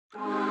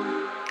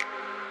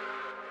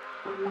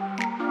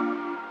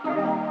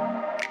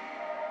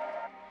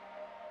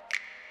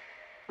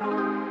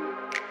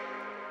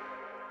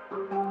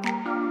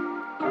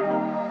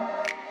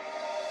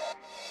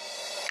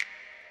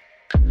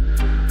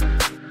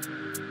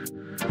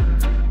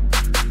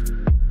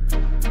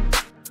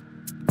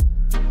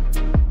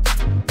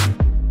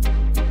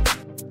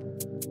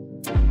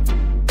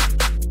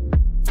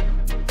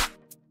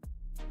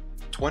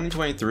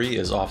2023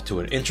 is off to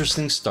an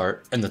interesting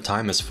start, and the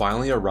time has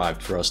finally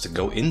arrived for us to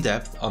go in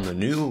depth on the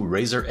new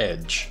Razer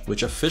Edge,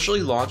 which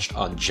officially launched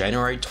on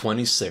January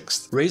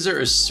 26th. Razer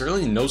is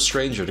certainly no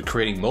stranger to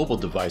creating mobile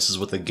devices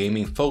with a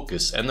gaming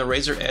focus, and the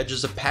Razer Edge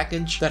is a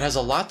package that has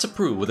a lot to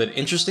prove with an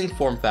interesting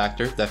form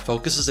factor that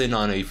focuses in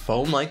on a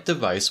phone-like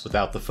device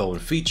without the phone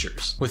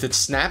features. With its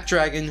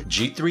Snapdragon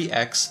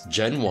G3x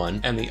Gen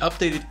 1 and the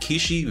updated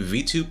Kishi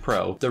V2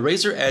 Pro, the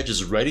Razer Edge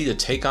is ready to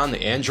take on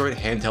the Android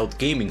handheld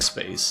gaming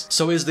space.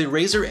 So is the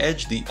Razer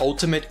Edge the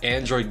ultimate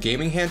Android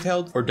gaming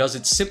handheld, or does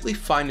it simply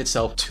find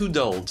itself too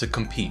dull to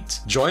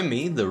compete? Join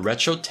me, the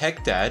Retro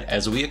Tech Dad,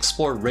 as we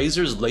explore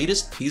Razer's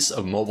latest piece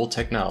of mobile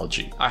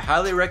technology. I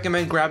highly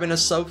recommend grabbing a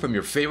sub from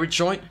your favorite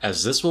joint,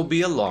 as this will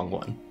be a long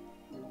one.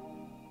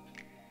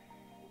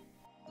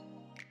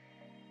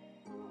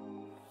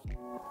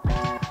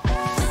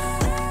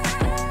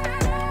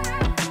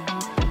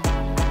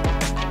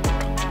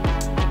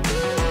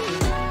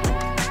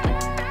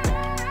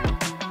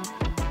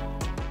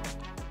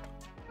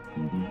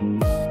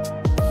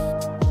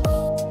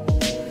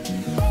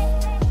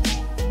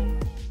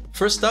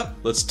 First up,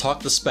 let's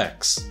talk the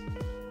specs.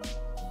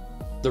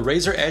 The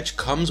Razer Edge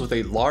comes with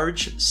a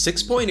large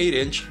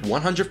 6.8-inch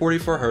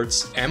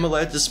 144Hz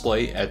AMOLED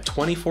display at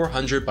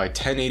 2400 by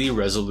 1080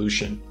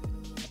 resolution.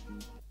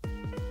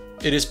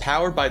 It is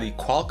powered by the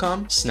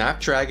Qualcomm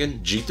Snapdragon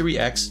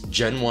G3x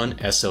Gen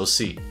 1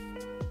 SoC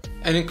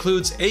and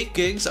includes 8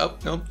 gigs, oh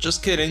no,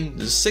 just kidding,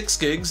 6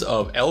 gigs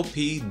of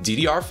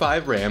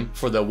LPDDR5 RAM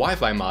for the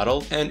Wi-Fi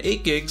model and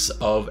 8 gigs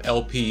of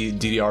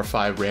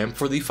LPDDR5 RAM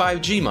for the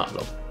 5G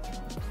model.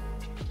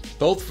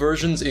 Both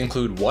versions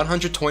include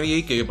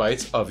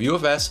 128GB of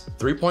UFS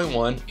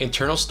 3.1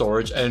 internal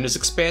storage, and it is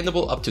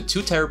expandable up to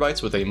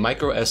 2TB with a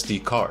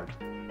microSD card.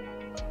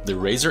 The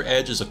Razer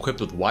Edge is equipped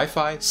with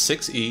Wi-Fi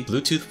 6E,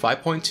 Bluetooth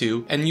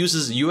 5.2, and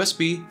uses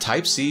USB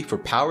Type-C for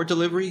power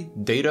delivery,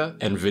 data,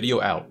 and video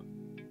out.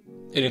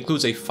 It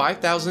includes a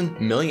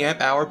 5000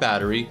 mAh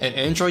battery and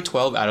Android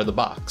 12 out of the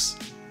box.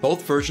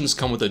 Both versions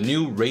come with a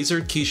new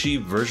Razer Kishi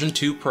version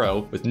 2 Pro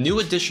with new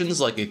additions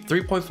like a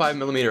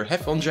 3.5mm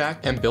headphone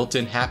jack and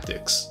built-in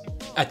haptics.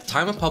 At the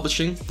time of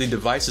publishing, the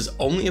device is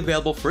only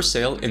available for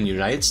sale in the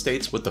United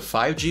States, with the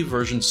 5G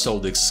version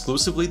sold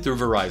exclusively through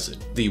Verizon.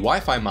 The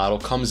Wi-Fi model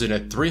comes in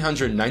at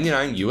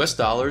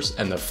 $399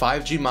 and the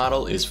 5G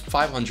model is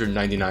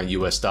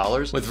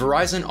 $599, with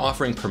Verizon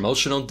offering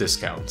promotional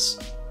discounts.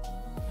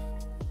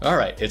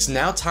 Alright, it's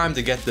now time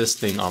to get this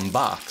thing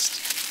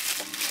unboxed.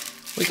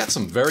 We got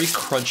some very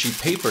crunchy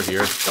paper here.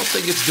 Don't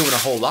think it's doing a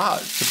whole lot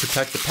to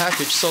protect the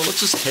package, so let's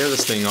just tear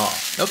this thing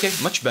off. Okay,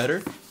 much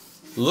better.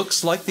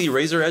 Looks like the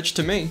Razer Edge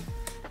to me.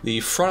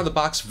 The front of the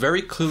box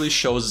very clearly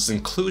shows its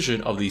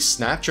inclusion of the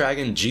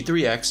Snapdragon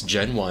G3x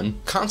Gen 1,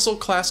 console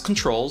class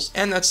controls,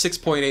 and that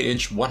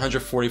 6.8-inch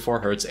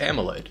 144Hz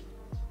AMOLED.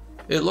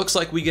 It looks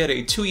like we get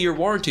a 2-year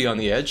warranty on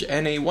the Edge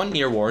and a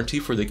 1-year warranty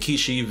for the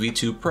Kishi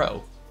V2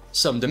 Pro.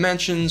 Some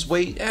dimensions,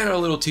 weight, and a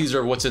little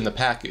teaser of what's in the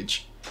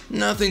package.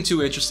 Nothing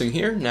too interesting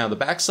here. Now the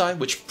backside,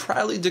 which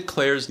proudly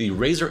declares the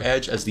Razer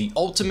Edge as the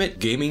ultimate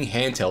gaming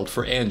handheld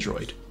for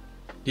Android.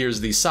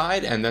 Here's the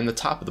side and then the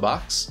top of the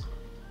box.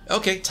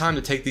 Okay, time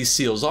to take these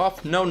seals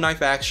off. No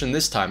knife action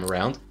this time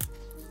around.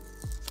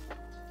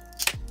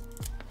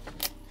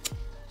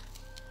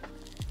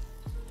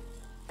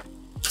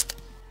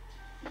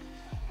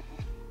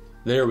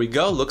 There we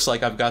go, looks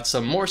like I've got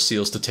some more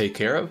seals to take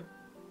care of.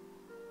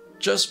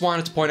 Just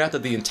wanted to point out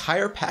that the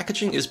entire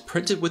packaging is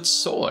printed with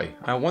soy.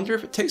 I wonder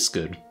if it tastes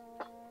good.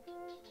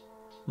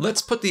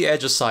 Let's put the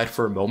Edge aside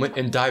for a moment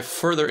and dive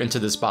further into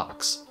this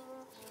box.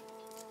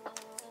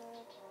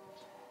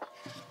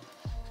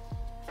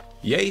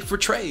 Yay for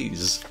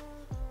trays!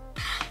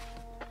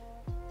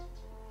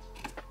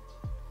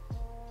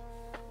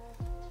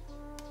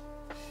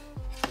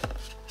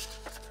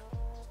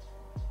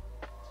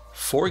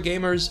 For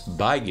gamers,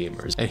 by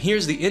gamers. And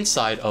here's the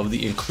inside of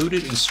the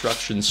included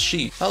instructions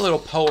sheet. A little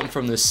poem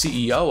from the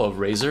CEO of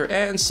Razer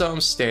and some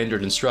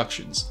standard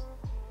instructions.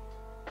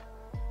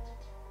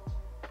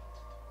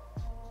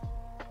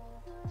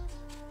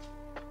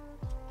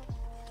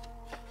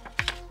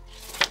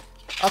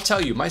 I'll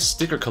tell you, my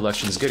sticker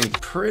collection is getting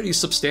pretty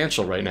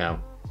substantial right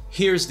now.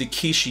 Here's the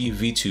Kishi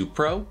V2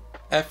 Pro.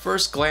 At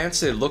first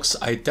glance, it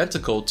looks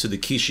identical to the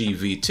Kishi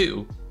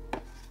V2.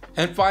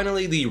 And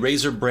finally, the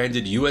Razer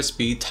branded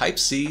USB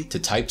Type-C to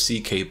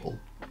Type-C cable.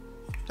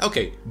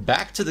 Okay,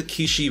 back to the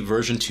Kishi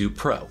version 2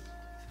 Pro.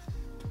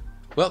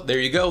 Well, there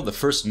you go, the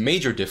first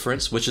major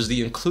difference, which is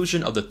the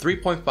inclusion of the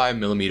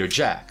 3.5mm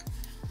jack.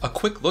 A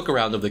quick look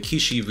around of the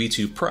Kishi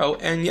V2 Pro,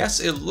 and yes,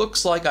 it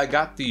looks like I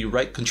got the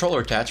right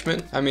controller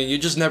attachment. I mean, you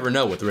just never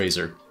know with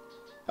Razer.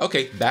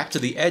 Okay, back to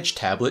the Edge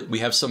tablet, we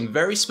have some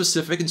very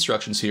specific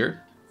instructions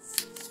here.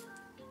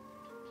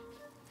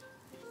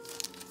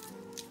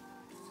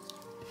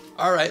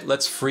 Alright,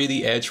 let's free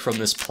the Edge from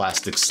this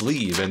plastic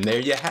sleeve, and there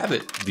you have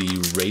it, the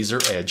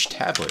Razer Edge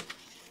tablet.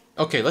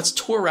 Okay, let's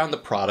tour around the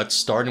product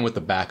starting with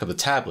the back of the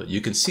tablet. You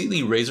can see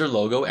the Razer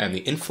logo and the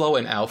inflow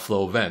and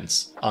outflow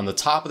vents. On the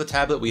top of the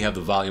tablet we have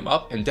the volume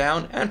up and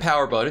down and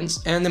power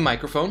buttons and the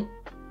microphone.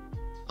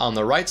 On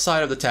the right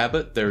side of the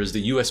tablet there is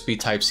the USB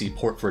Type-C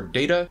port for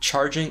data,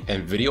 charging,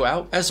 and video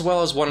out, as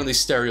well as one of the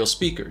stereo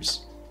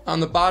speakers. On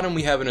the bottom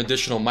we have an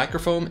additional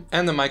microphone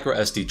and the micro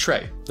SD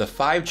tray. The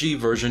 5G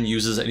version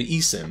uses an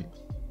eSIM.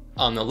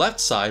 On the left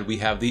side we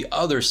have the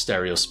other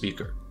stereo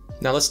speaker.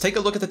 Now let's take a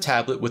look at the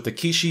tablet with the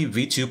Kishi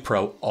V2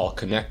 Pro all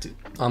connected.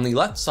 On the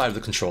left side of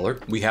the controller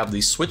we have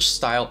the Switch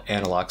style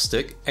analog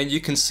stick, and you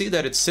can see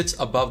that it sits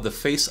above the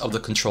face of the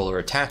controller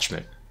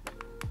attachment.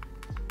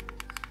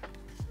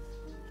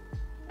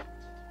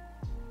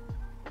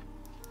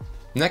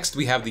 Next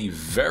we have the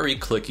very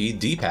clicky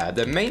D-pad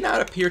that may not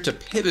appear to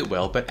pivot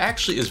well, but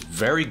actually is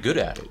very good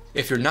at it.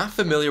 If you're not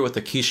familiar with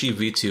the Kishi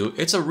V2,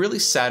 it's a really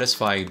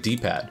satisfying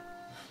D-pad.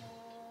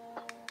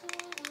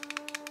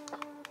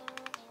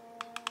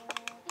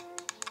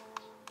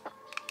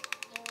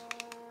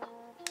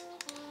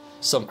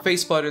 Some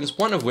face buttons,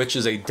 one of which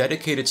is a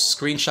dedicated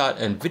screenshot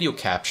and video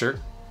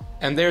capture,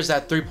 and there's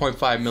that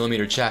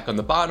 3.5mm jack on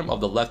the bottom of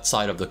the left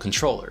side of the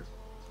controller.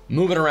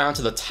 Moving around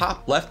to the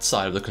top left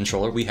side of the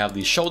controller, we have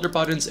the shoulder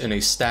buttons in a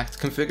stacked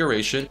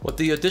configuration with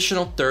the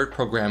additional third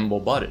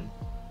programmable button.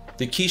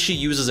 The Kishi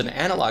uses an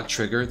analog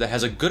trigger that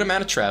has a good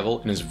amount of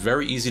travel and is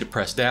very easy to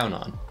press down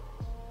on.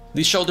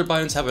 The shoulder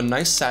buttons have a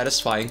nice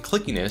satisfying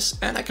clickiness,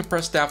 and I can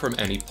press down from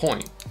any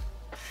point.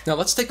 Now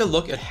let's take a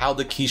look at how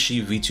the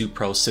Kishi V2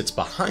 Pro sits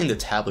behind the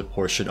tablet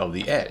portion of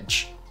the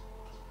Edge.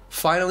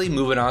 Finally,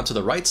 moving on to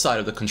the right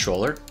side of the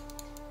controller.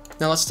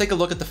 Now let's take a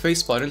look at the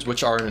face buttons,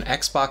 which are in an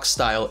Xbox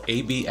style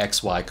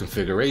ABXY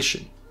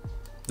configuration.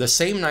 The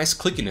same nice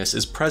clickiness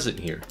is present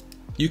here.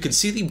 You can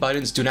see the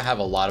buttons do not have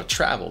a lot of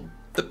travel.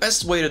 The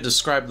best way to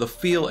describe the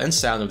feel and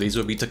sound of these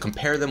would be to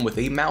compare them with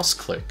a mouse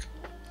click.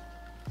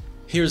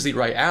 Here's the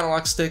right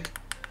analog stick,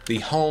 the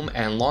home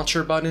and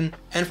launcher button,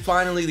 and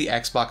finally the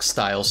Xbox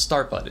style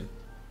start button.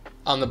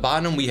 On the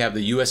bottom we have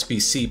the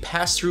USB-C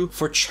pass-through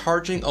for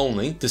charging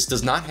only. This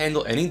does not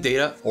handle any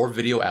data or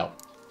video out.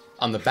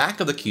 On the back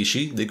of the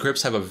Kishi, the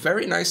grips have a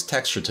very nice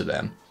texture to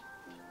them.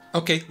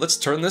 Okay, let's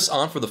turn this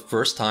on for the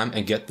first time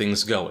and get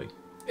things going.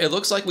 It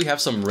looks like we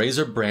have some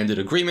Razer branded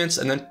agreements,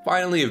 and then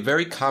finally a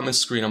very common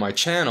screen on my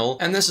channel,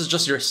 and this is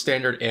just your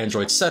standard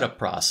Android setup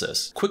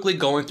process. Quickly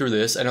going through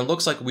this, and it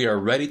looks like we are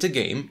ready to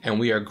game, and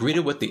we are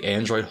greeted with the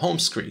Android home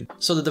screen.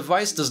 So the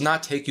device does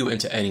not take you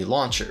into any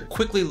launcher.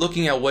 Quickly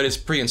looking at what is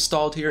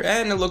pre-installed here,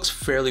 and it looks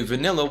fairly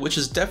vanilla, which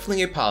is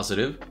definitely a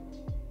positive.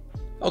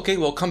 Okay,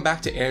 we'll come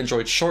back to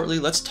Android shortly.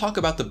 Let's talk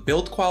about the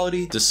build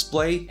quality,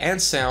 display,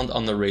 and sound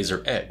on the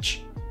Razer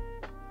Edge.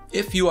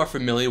 If you are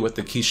familiar with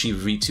the Kishi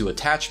V2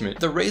 attachment,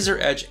 the Razer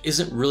Edge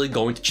isn't really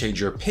going to change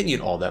your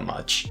opinion all that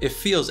much. It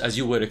feels, as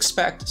you would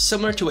expect,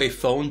 similar to a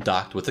phone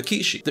docked with a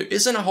Kishi. There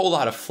isn't a whole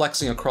lot of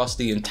flexing across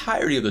the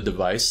entirety of the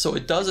device, so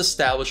it does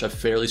establish a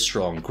fairly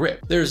strong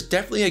grip. There's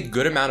definitely a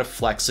good amount of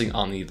flexing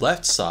on the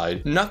left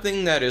side,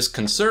 nothing that is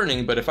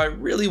concerning, but if I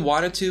really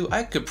wanted to,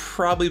 I could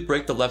probably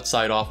break the left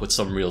side off with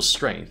some real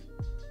strength.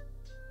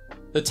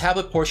 The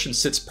tablet portion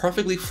sits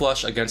perfectly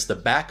flush against the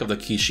back of the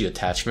Kishi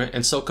attachment,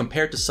 and so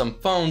compared to some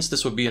phones,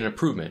 this would be an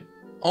improvement.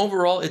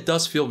 Overall, it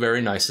does feel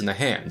very nice in the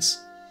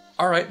hands.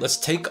 Alright, let's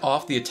take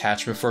off the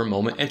attachment for a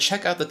moment and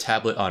check out the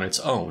tablet on its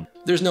own.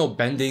 There's no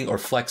bending or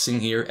flexing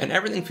here, and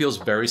everything feels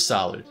very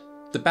solid.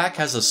 The back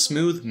has a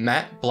smooth,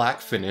 matte black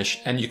finish,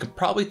 and you can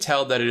probably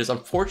tell that it is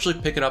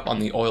unfortunately picking up on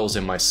the oils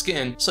in my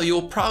skin, so you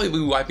will probably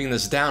be wiping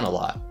this down a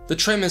lot. The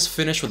trim is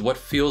finished with what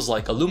feels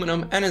like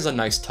aluminum and is a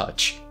nice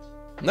touch.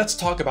 Let's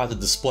talk about the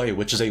display,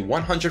 which is a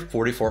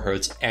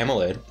 144Hz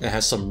AMOLED and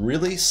has some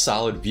really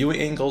solid viewing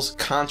angles,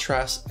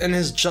 contrast, and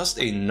is just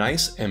a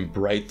nice and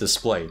bright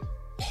display.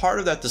 Part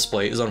of that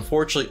display is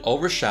unfortunately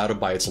overshadowed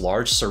by its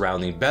large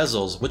surrounding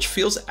bezels, which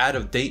feels out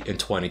of date in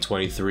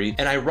 2023,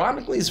 and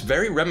ironically is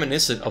very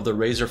reminiscent of the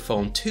Razer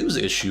Phone 2's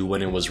issue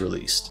when it was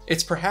released.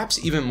 It's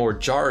perhaps even more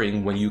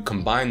jarring when you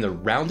combine the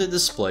rounded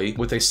display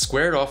with a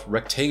squared off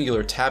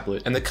rectangular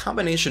tablet, and the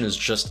combination is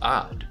just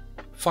odd.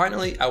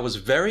 Finally, I was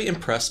very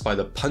impressed by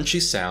the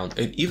punchy sound,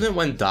 and even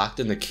when docked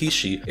in the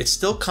Kishi, it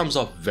still comes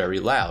off very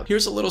loud.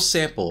 Here's a little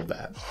sample of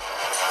that.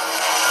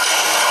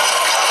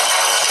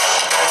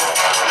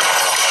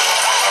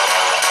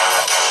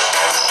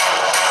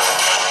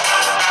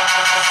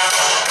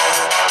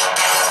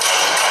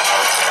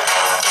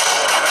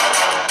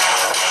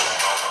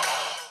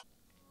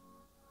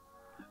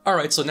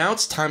 Alright, so now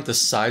it's time to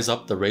size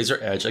up the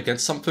Razer Edge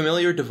against some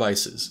familiar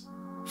devices.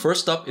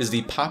 First up is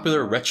the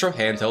popular retro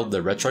handheld,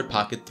 the Retroid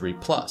Pocket 3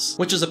 Plus,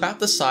 which is about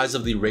the size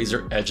of the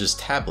Razer Edge's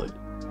tablet.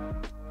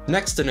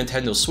 Next, the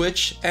Nintendo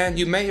Switch, and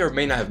you may or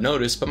may not have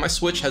noticed, but my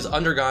Switch has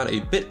undergone a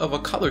bit of a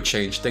color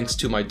change thanks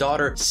to my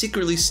daughter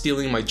secretly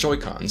stealing my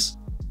Joy-Cons.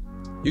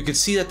 You can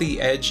see that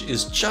the edge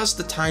is just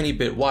a tiny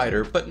bit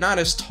wider, but not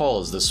as tall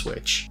as the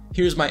Switch.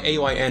 Here's my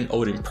AYN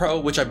Odin Pro,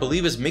 which I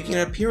believe is making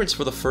an appearance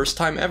for the first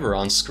time ever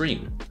on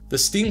screen. The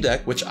Steam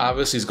Deck, which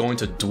obviously is going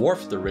to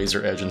dwarf the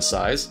Razer Edge in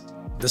size.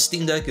 The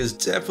Steam Deck is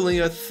definitely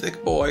a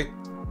thick boy.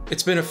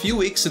 It's been a few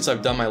weeks since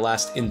I've done my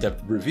last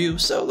in-depth review,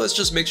 so let's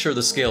just make sure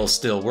the scale is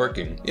still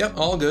working. Yep,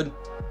 all good.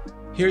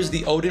 Here's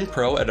the Odin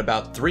Pro at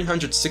about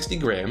 360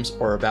 grams,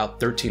 or about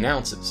 13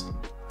 ounces.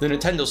 The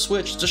Nintendo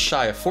Switch just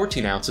shy of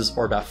 14 ounces,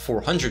 or about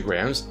 400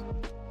 grams.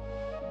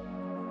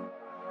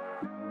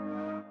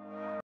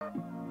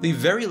 The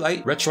very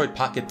light Retroid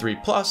Pocket 3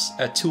 Plus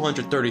at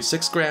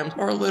 236 grams,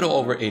 or a little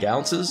over 8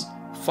 ounces.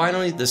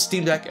 Finally, the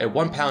Steam Deck at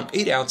 1 pound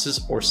 8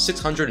 ounces, or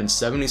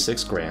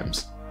 676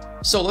 grams.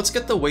 So let's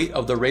get the weight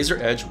of the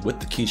Razer Edge with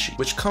the Kishi,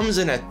 which comes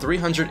in at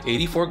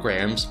 384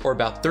 grams, or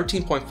about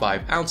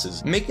 13.5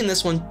 ounces, making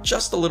this one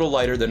just a little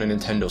lighter than a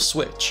Nintendo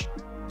Switch.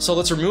 So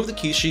let's remove the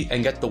Kishi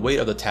and get the weight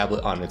of the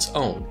tablet on its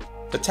own.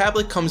 The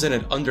tablet comes in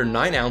at under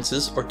 9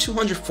 ounces, or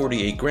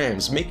 248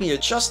 grams, making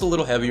it just a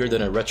little heavier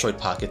than a Retroid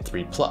Pocket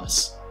 3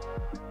 Plus.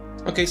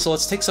 Okay, so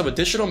let's take some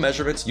additional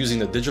measurements using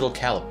the digital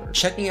caliper,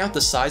 checking out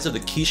the size of the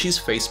Kishi's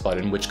face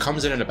button, which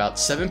comes in at about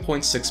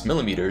 7.6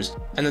 millimeters,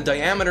 and the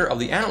diameter of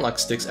the analog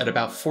sticks at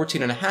about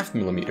 14.5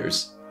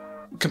 millimeters.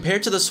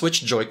 Compared to the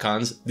Switch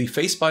Joy-Cons, the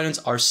face buttons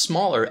are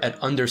smaller at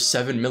under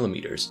 7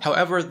 millimeters.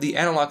 However, the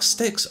analog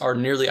sticks are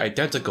nearly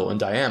identical in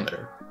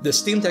diameter. The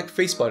Steam Deck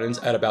face buttons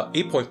at about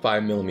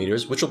 8.5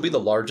 millimeters, which will be the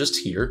largest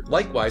here,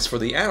 likewise for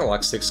the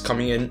analog sticks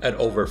coming in at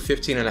over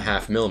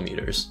 15.5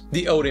 millimeters.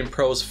 The Odin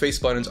Pro's face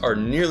buttons are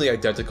nearly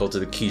identical to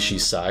the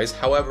Kishi's size,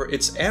 however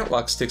its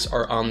analog sticks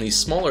are on the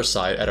smaller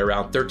side at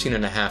around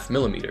 13.5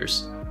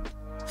 millimeters.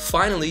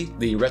 Finally,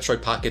 the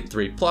Retroid Pocket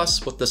 3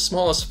 Plus with the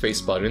smallest face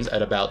buttons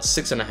at about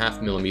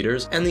 6.5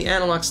 millimeters and the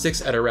analog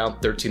sticks at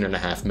around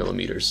 13.5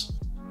 millimeters.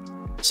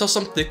 So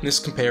some thickness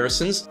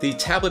comparisons, the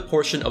tablet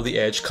portion of the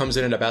Edge comes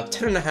in at about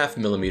 10.5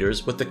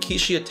 millimeters, with the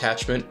Kishi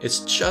attachment it's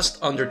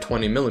just under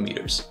 20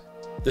 millimeters.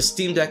 The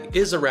Steam Deck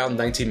is around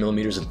 19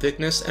 millimeters in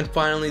thickness, and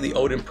finally the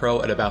Odin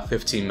Pro at about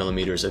 15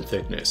 millimeters in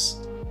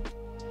thickness.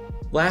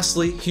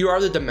 Lastly, here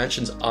are the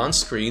dimensions on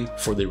screen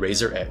for the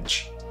Razer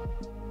Edge.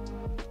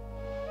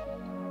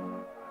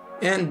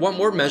 And one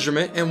more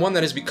measurement, and one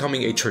that is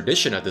becoming a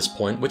tradition at this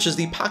point, which is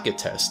the pocket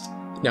test.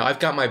 Now I've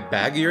got my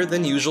baggier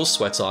than usual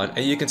sweats on,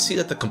 and you can see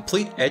that the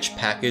complete Edge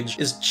package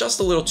is just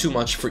a little too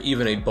much for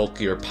even a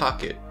bulkier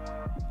pocket.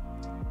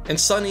 And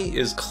Sunny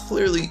is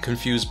clearly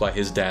confused by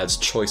his dad's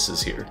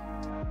choices here.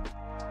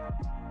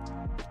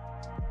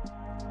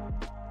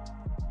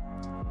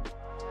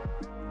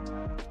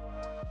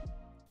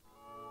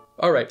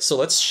 Alright, so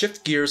let's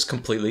shift gears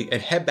completely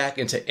and head back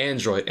into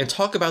Android and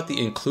talk about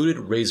the included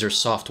Razer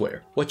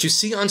software. What you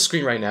see on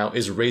screen right now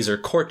is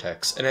Razer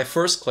Cortex, and at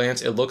first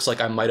glance it looks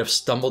like I might have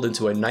stumbled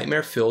into a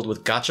nightmare filled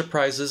with gacha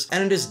prizes,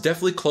 and it is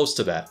definitely close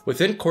to that.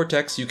 Within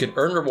Cortex you can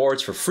earn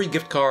rewards for free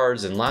gift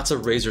cards and lots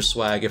of Razer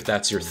swag if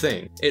that's your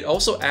thing. It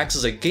also acts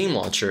as a game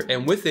launcher,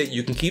 and with it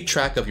you can keep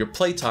track of your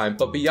playtime,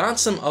 but beyond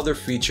some other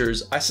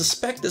features, I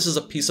suspect this is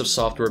a piece of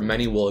software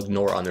many will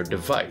ignore on their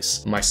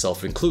device,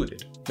 myself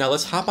included. Now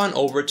let's hop on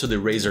over to the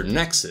Razer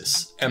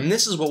Nexus, and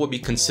this is what would be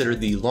considered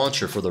the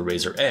launcher for the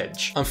Razer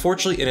Edge.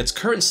 Unfortunately, in its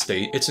current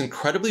state, it's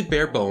incredibly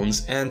bare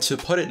bones and, to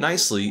put it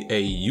nicely, a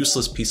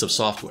useless piece of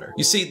software.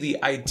 You see,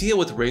 the idea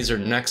with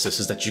Razer Nexus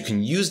is that you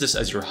can use this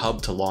as your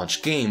hub to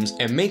launch games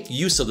and make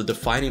use of the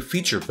defining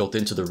feature built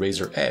into the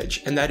Razer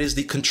Edge, and that is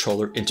the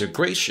controller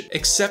integration,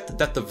 except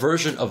that the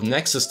version of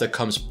Nexus that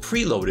comes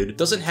preloaded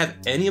doesn't have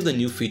any of the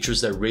new features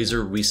that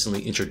Razer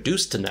recently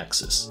introduced to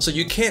Nexus. So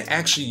you can't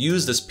actually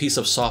use this piece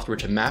of software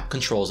to map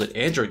controls at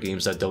Android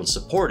games that don't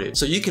support it,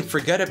 so you can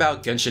forget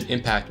about Genshin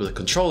Impact with a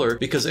controller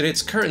because in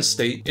its current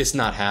state, it's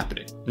not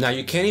happening. Now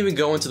you can't even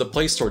go into the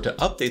Play Store to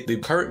update the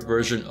current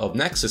version of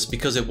Nexus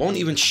because it won't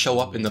even show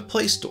up in the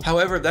Play Store.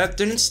 However, that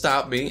didn't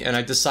stop me, and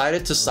I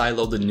decided to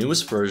sideload the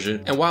newest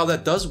version, and while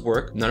that does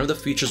work, none of the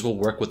features will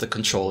work with the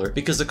controller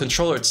because the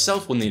controller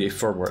itself will need a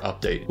firmware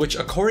update, which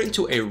according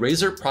to a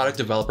Razer product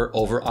developer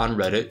over on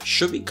Reddit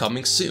should be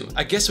coming soon.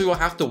 I guess we will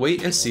have to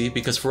wait and see,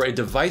 because for a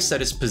device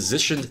that is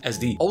positioned as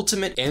the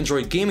ultimate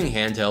Android gaming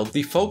handheld,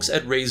 the folks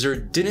at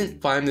Razer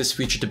didn't find this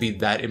feature to be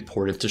that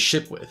important to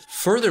ship with.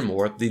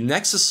 Furthermore, the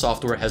Nexus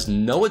software has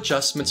no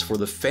adjustments for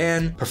the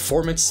fan,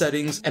 performance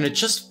settings, and it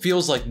just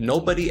feels like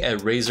nobody at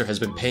Razer has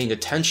been paying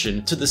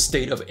attention to the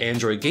state of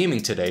Android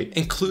gaming today,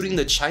 including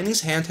the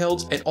Chinese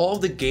handhelds and all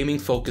of the gaming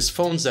focused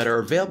phones that are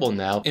available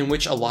now, in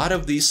which a lot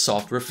of these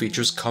software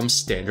features come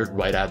standard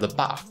right out of the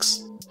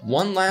box.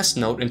 One last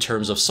note in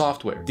terms of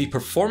software. The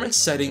performance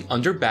setting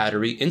under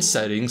battery in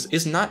settings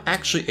is not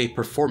actually a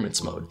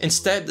performance mode.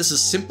 Instead, this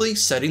is simply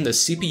setting the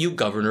CPU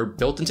governor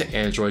built into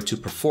Android to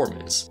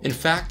performance. In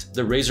fact,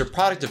 the Razer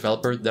product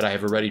developer that I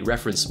have already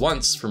referenced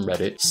once from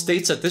Reddit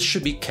states that this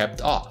should be kept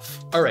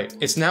off. Alright,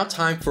 it's now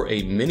time for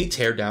a mini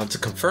teardown to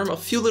confirm a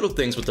few little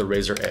things with the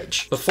Razer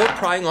Edge. Before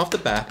prying off the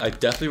back, I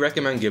definitely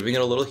recommend giving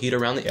it a little heat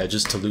around the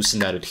edges to loosen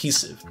that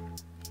adhesive.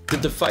 The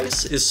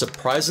device is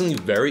surprisingly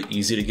very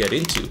easy to get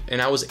into,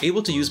 and I was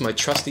able to use my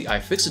trusty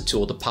iFixit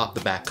tool to pop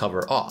the back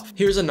cover off.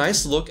 Here's a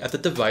nice look at the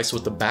device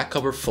with the back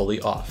cover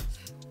fully off.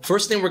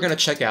 First thing we're going to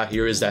check out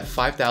here is that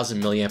 5000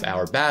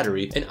 mAh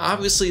battery, and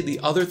obviously the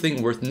other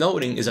thing worth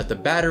noting is that the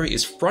battery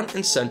is front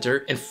and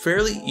center and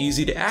fairly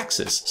easy to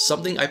access,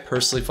 something I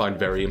personally find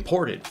very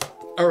important.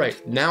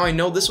 Alright, now I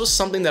know this was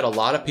something that a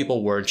lot of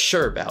people weren't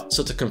sure about,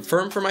 so to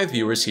confirm for my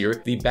viewers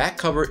here, the back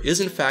cover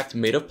is in fact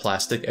made of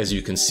plastic, as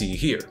you can see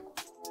here.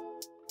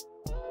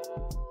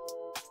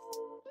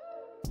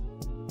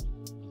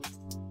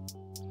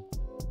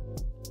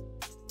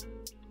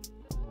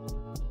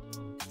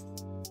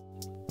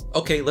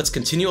 Okay, let's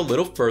continue a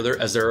little further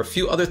as there are a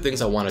few other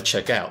things I want to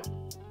check out.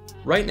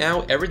 Right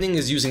now, everything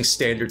is using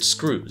standard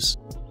screws.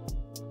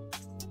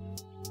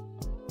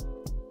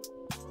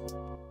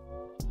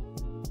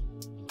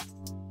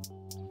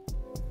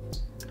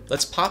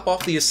 Let's pop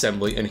off the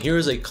assembly, and here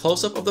is a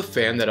close-up of the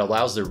fan that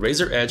allows the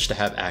Razer Edge to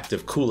have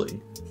active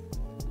cooling.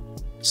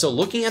 So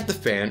looking at the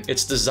fan,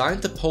 it's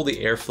designed to pull the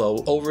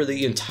airflow over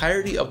the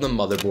entirety of the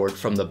motherboard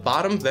from the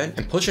bottom vent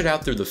and push it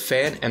out through the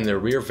fan and the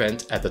rear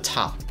vent at the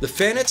top. The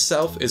fan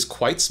itself is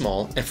quite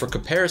small, and for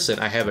comparison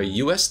I have a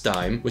US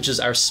dime, which is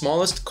our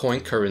smallest coin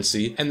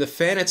currency, and the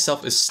fan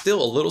itself is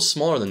still a little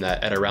smaller than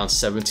that at around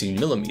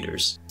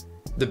 17mm.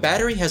 The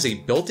battery has a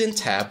built-in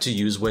tab to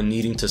use when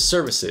needing to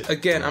service it.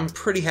 Again, I'm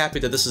pretty happy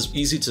that this is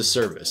easy to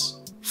service.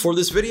 For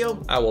this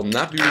video, I will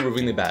not be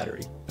removing the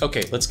battery.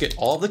 Okay, let's get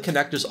all the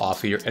connectors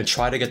off here and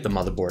try to get the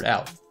motherboard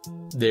out.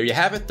 There you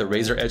have it, the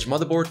Razer Edge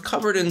motherboard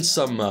covered in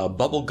some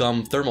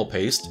bubblegum thermal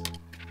paste.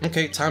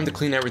 Okay, time to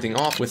clean everything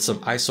off with some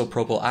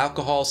isopropyl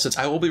alcohol, since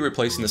I will be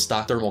replacing the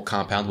stock thermal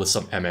compound with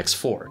some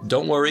MX4.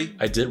 Don't worry,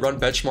 I did run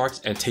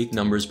benchmarks and take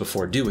numbers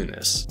before doing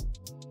this.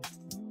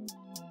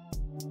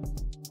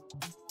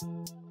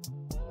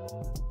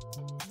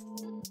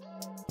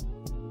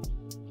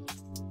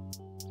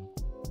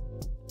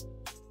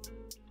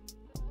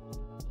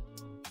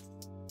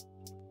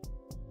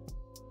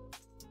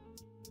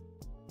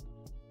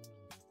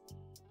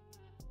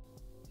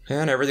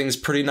 And everything's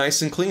pretty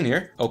nice and clean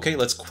here. Okay,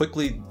 let's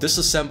quickly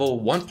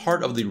disassemble one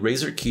part of the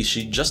Razer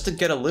Kishi just to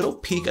get a little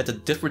peek at the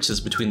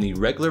differences between the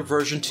regular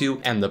version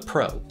 2 and the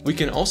Pro. We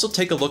can also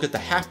take a look at the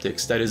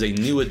haptics, that is a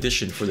new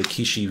addition for the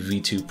Kishi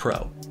V2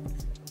 Pro.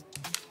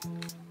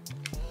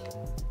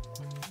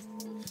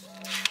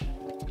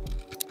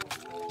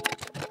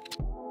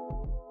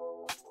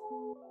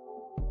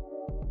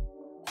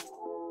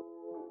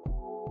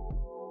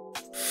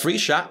 Free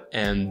shot,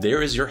 and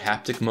there is your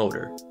haptic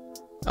motor.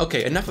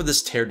 Okay, enough of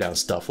this teardown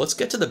stuff, let's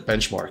get to the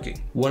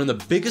benchmarking. One of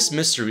the biggest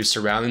mysteries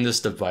surrounding this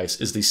device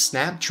is the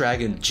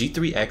Snapdragon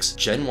G3x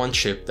Gen 1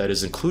 chip that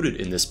is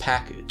included in this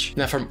package.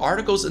 Now, from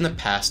articles in the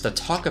past that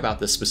talk about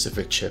this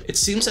specific chip, it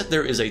seems that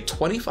there is a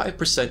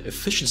 25%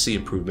 efficiency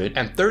improvement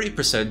and 30%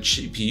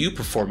 GPU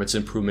performance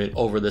improvement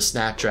over the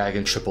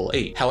Snapdragon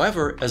 888.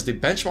 However, as the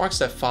benchmarks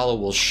that follow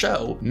will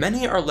show,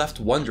 many are left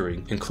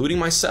wondering, including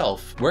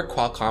myself, where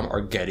Qualcomm are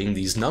getting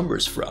these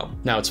numbers from.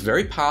 Now, it's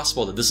very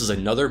possible that this is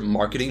another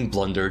marketing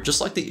blunder,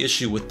 just like the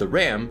issue with the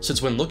RAM,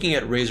 since when looking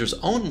at Razer's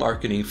own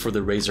marketing for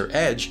the Razer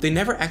Edge, they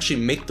never actually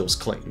make those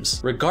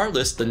claims.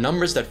 Regardless, the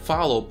numbers that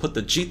follow put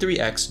the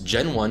G3x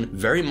Gen 1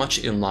 very much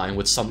in line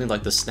with something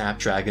like the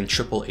Snapdragon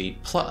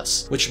 888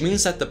 Plus, which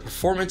means that the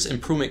performance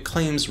improvement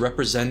claims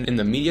represented in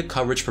the media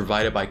coverage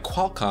provided by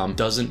Qualcomm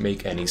doesn't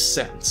make any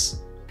sense.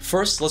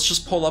 First, let's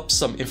just pull up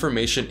some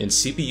information in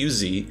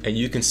CPU-Z, and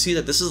you can see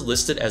that this is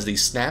listed as the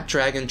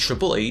Snapdragon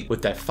 888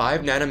 with that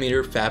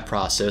 5nm fab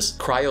process,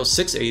 Cryo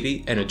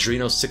 680, and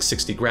Adreno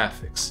 660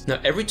 graphics. Now,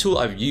 every tool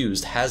I've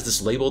used has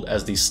this labeled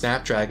as the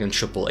Snapdragon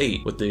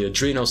 888 with the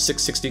Adreno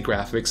 660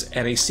 graphics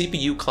and a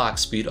CPU clock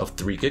speed of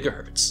 3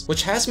 GHz,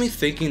 which has me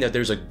thinking that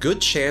there's a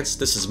good chance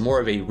this is more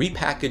of a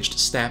repackaged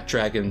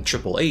Snapdragon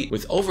 888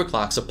 with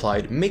overclocks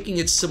applied, making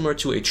it similar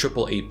to a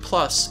 888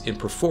 Plus in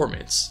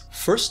performance.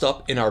 First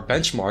up in our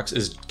benchmarks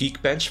is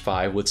Geekbench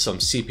 5 with some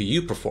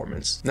CPU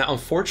performance. Now,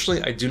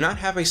 unfortunately, I do not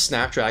have a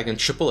Snapdragon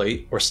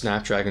 888 or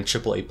Snapdragon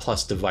 888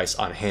 Plus device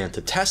on hand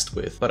to test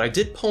with, but I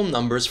did pull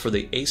numbers for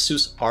the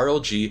Asus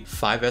ROG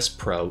 5S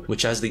Pro,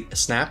 which has the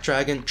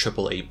Snapdragon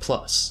 888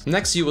 Plus.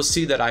 Next, you will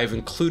see that I have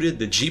included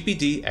the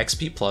GPD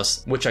XP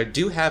Plus, which I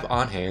do have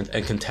on hand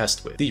and can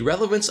test with. The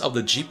relevance of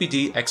the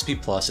GPD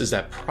XP Plus is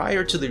that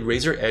prior to the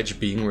Razer Edge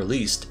being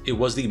released, it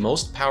was the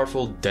most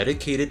powerful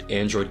dedicated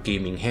Android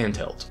gaming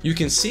handheld. You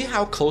can see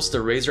how close the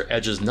Razer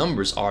Edge's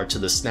numbers are to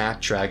the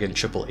Snapdragon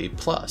 888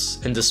 Plus,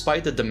 and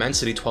despite the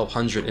Dimensity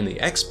 1200 in the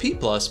XP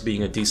Plus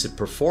being a decent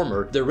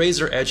performer, the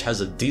Razer Edge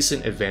has a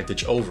decent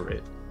advantage over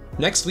it.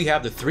 Next, we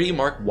have the 3D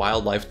Mark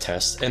Wildlife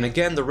test, and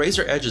again, the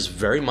Razer Edge is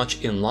very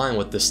much in line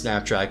with the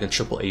Snapdragon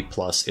 888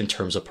 Plus in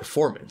terms of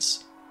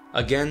performance.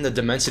 Again, the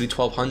Dimensity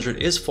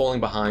 1200 is falling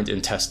behind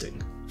in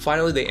testing.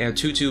 Finally, the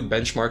Antutu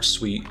benchmark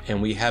suite,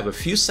 and we have a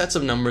few sets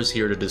of numbers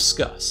here to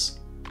discuss.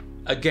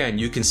 Again,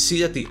 you can see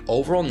that the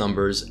overall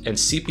numbers and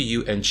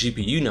CPU and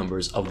GPU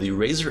numbers of the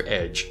Razer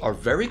Edge are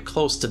very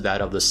close to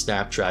that of the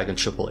Snapdragon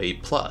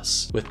AAA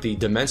Plus, with the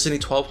Dimensity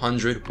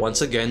 1200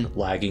 once again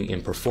lagging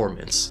in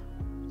performance.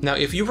 Now,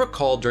 if you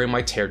recall, during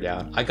my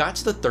teardown, I got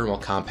to the thermal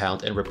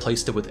compound and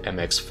replaced it with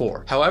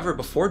MX4. However,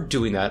 before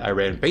doing that, I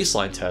ran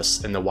baseline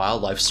tests and the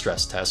wildlife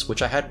stress test,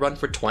 which I had run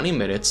for 20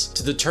 minutes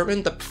to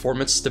determine the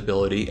performance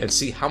stability and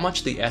see how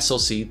much the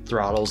SoC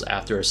throttles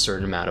after a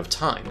certain amount of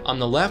time. On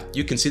the left,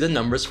 you can see the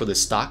numbers for the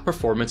stock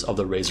performance of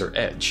the Razer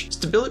Edge.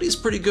 Stability is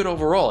pretty good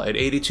overall at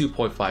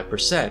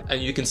 82.5%,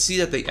 and you can see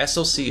that the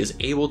SoC is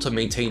able to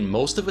maintain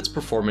most of its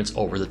performance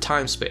over the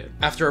time span.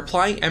 After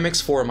applying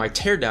MX4 in my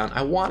teardown,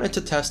 I wanted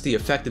to test the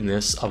effectiveness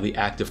of the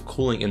active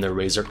cooling in the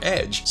Razer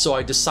Edge, so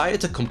I decided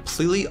to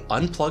completely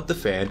unplug the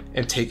fan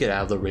and take it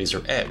out of the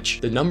Razer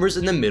Edge. The numbers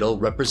in the middle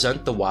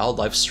represent the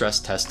wildlife stress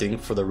testing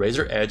for the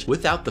Razer Edge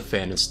without the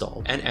fan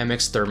installed and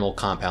MX thermal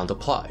compound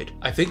applied.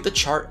 I think the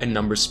chart and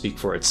numbers speak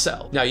for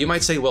itself. Now you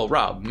might say, well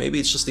Rob, maybe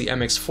it's just the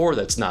MX4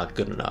 that's not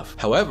good enough.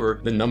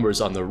 However, the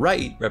numbers on the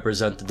right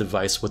represent the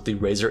device with the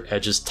Razer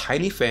Edge's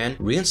tiny fan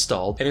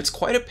reinstalled, and it's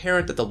quite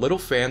apparent that the little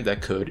fan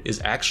that could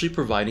is actually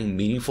providing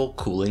meaningful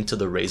cooling to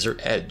the Razer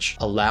Edge,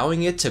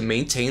 allowing it to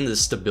maintain the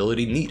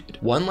stability needed.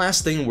 One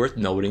last thing worth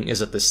noting is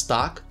that the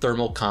stock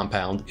thermal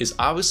compound is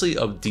obviously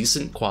of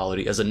decent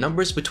quality, as the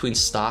numbers between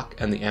stock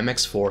and the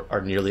MX4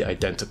 are nearly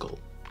identical.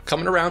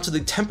 Coming around to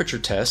the temperature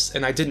test,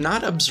 and I did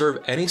not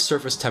observe any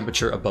surface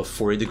temperature above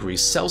 40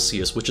 degrees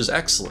Celsius, which is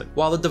excellent.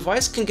 While the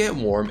device can get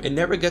warm, it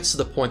never gets to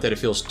the point that it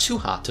feels too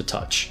hot to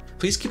touch.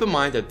 Please keep in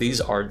mind that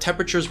these are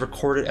temperatures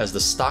recorded as the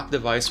stock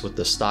device with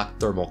the stock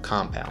thermal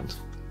compound.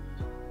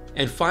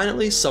 And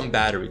finally, some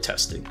battery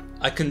testing.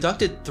 I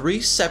conducted 3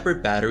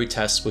 separate battery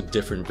tests with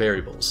different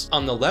variables.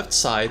 On the left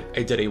side,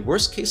 I did a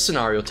worst case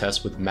scenario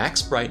test with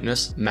max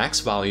brightness,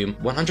 max volume,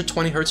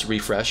 120Hz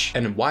refresh,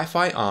 and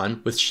Wi-Fi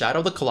on with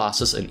Shadow the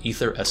Colossus and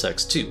Ether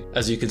SX2.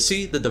 As you can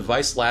see, the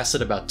device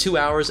lasted about 2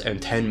 hours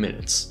and 10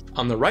 minutes.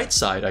 On the right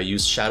side, I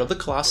used Shadow the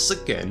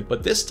Colossus again,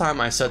 but this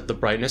time I set the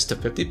brightness to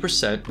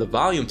 50%, the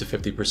volume to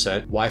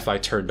 50%, Wi-Fi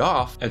turned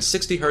off, and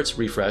 60Hz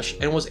refresh,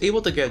 and was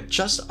able to get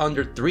just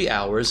under 3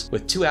 hours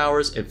with 2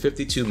 hours and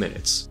 52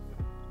 minutes.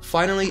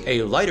 Finally,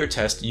 a lighter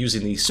test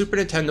using the Super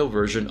Nintendo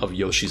version of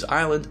Yoshi's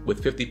Island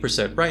with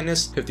 50%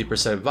 brightness,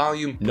 50%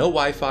 volume, no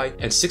Wi-Fi,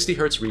 and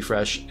 60Hz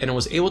refresh, and it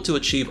was able to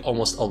achieve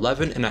almost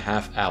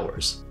 11.5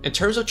 hours. In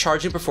terms of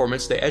charging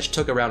performance, the Edge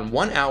took around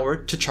 1 hour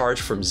to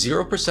charge from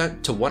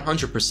 0% to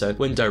 100%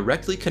 when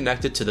directly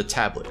connected to the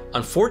tablet.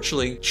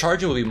 Unfortunately,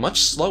 charging will be much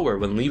slower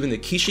when leaving the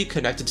Kishi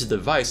connected to the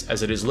device,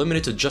 as it is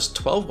limited to just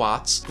 12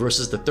 watts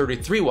versus the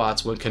 33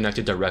 watts when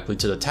connected directly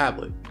to the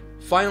tablet.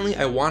 Finally,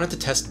 I wanted to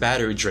test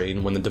battery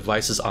drain when the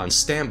device is on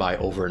standby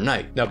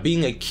overnight. Now,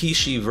 being a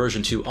Kishi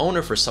version 2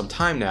 owner for some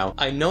time now,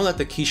 I know that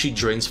the Kishi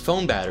drains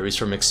phone batteries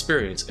from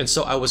experience, and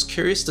so I was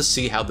curious to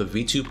see how the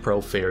V2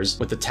 Pro fares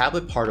with the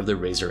tablet part of the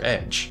Razer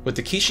Edge. With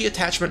the Kishi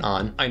attachment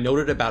on, I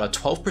noted about a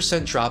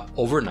 12% drop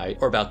overnight,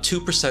 or about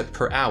 2%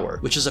 per hour,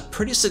 which is a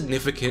pretty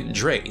significant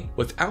drain.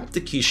 Without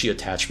the Kishi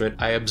attachment,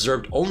 I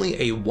observed only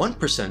a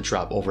 1%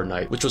 drop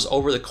overnight, which was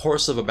over the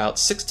course of about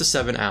 6 to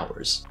 7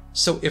 hours.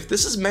 So if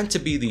this is meant to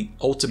be the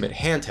ultimate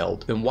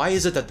handheld, then why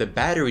is it that the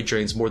battery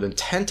drains more than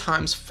 10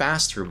 times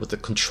faster with the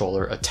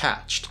controller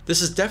attached?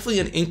 This is definitely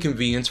an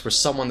inconvenience for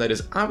someone that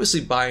is obviously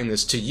buying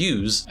this to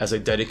use as a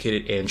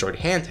dedicated Android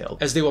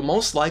handheld, as they will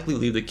most likely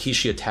leave the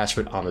Kishi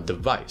attachment on the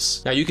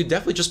device. Now, you could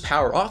definitely just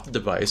power off the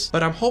device,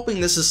 but I'm hoping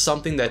this is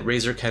something that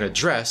Razer can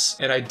address,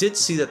 and I did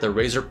see that the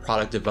Razer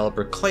product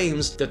developer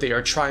claims that they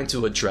are trying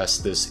to address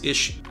this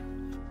issue.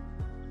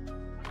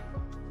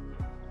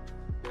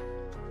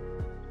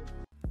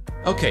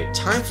 Okay,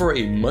 time for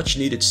a much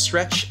needed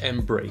stretch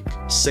and break.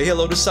 Say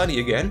hello to Sunny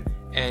again,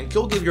 and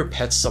go give your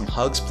pets some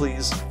hugs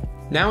please.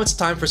 Now it's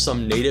time for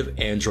some native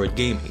Android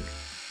gaming.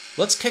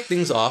 Let's kick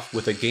things off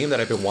with a game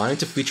that I've been wanting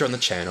to feature on the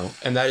channel,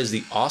 and that is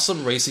the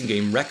awesome racing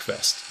game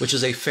Wreckfest, which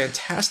is a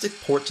fantastic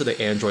port to the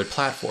Android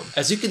platform.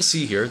 As you can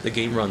see here, the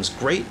game runs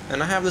great,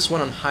 and I have this one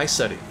on high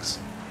settings.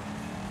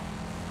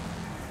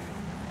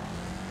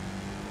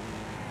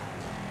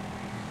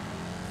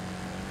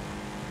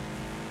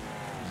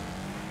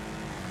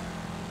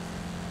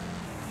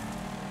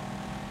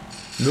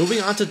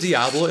 Moving on to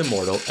Diablo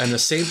Immortal, and the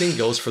same thing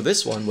goes for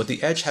this one, with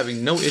the Edge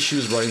having no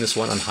issues running this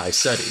one on high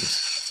settings.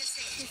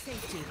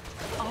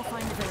 I'll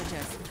find the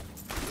villagers.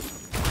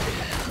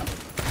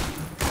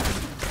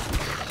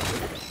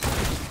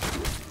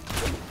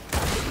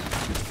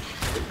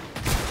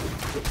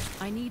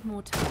 I need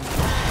more time.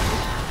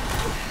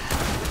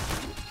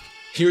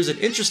 Here's an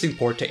interesting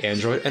port to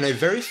Android and a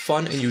very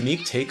fun and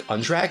unique take on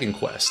Dragon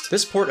Quest.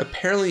 This port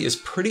apparently is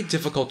pretty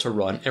difficult to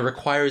run and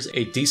requires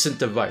a decent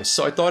device,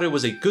 so I thought it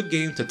was a good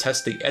game to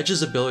test the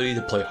Edge's ability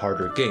to play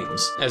harder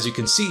games. As you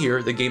can see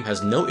here, the game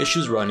has no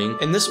issues running,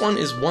 and this one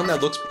is one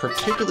that looks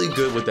particularly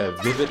good with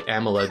that vivid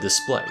AMOLED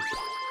display.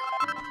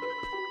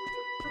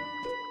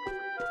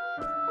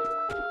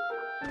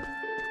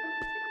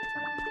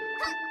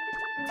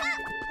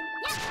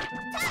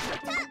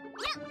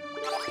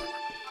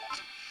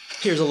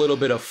 Here's a little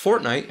bit of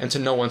Fortnite, and to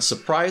no one's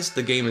surprise,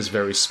 the game is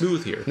very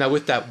smooth here. Now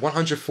with that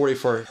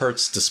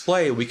 144Hz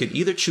display, we could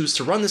either choose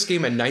to run this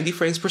game at 90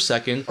 frames per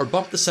second or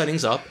bump the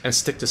settings up and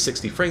stick to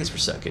 60 frames per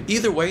second.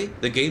 Either way,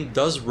 the game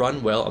does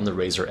run well on the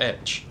Razer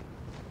Edge.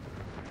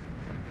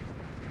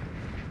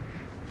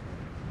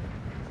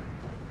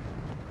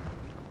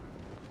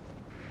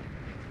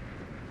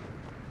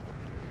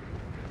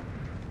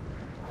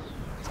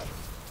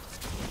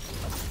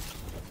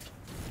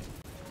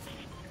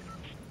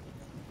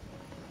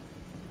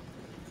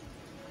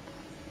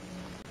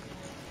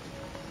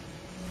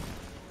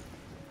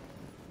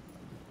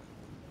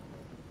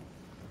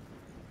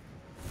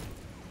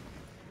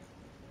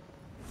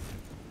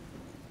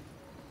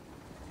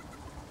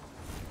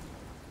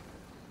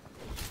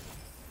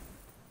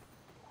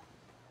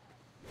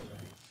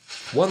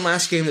 One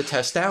last game to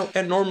test out,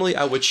 and normally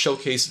I would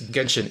showcase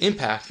Genshin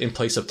Impact in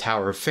place of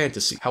Tower of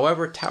Fantasy.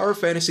 However, Tower of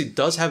Fantasy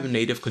does have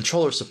native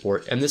controller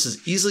support, and this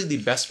is easily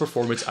the best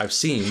performance I've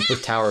seen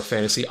with Tower of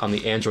Fantasy on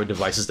the Android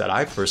devices that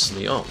I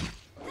personally own.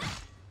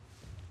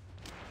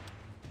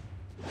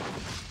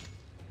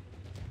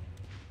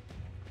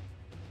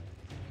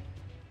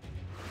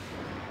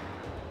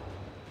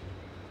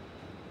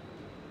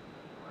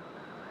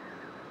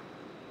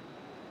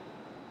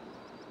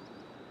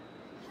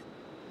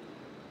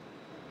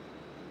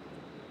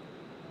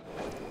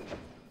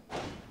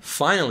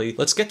 Finally,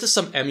 let's get to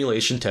some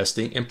emulation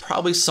testing, and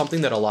probably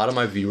something that a lot of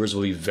my viewers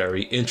will be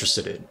very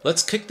interested in.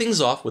 Let's kick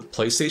things off with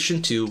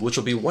PlayStation 2, which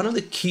will be one of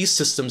the key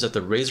systems that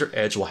the Razer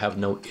Edge will have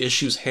no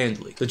issues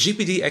handling. The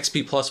GPD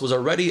XP Plus was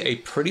already a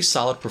pretty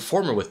solid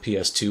performer with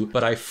PS2,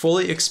 but I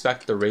fully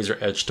expect the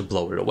Razer Edge to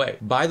blow it away.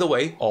 By the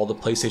way, all the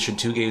PlayStation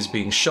 2 games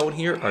being shown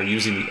here are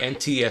using the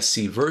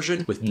NTSC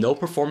version with no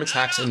performance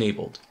hacks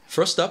enabled.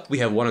 First up, we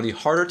have one of the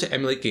harder to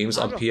emulate games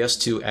on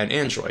PS2 and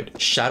Android.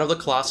 Shadow of the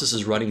Colossus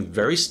is running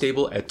very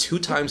stable at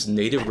 2x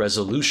native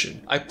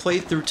resolution. I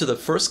played through to the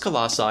first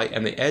Colossi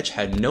and the Edge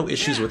had no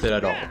issues with it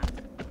at all.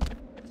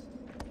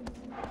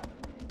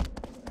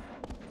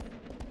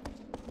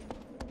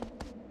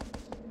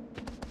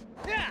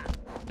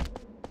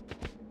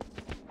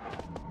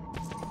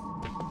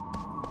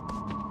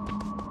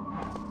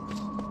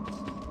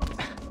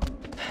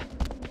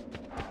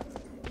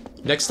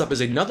 Next up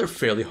is another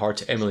fairly hard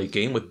to emulate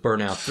game with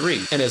Burnout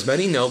 3, and as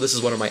many know, this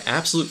is one of my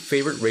absolute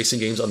favorite racing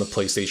games on the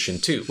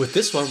PlayStation 2. With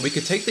this one, we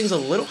could take things a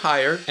little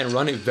higher and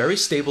run it very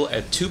stable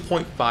at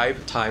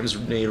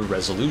 2.5x native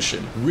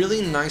resolution. Really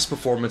nice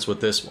performance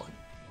with this one.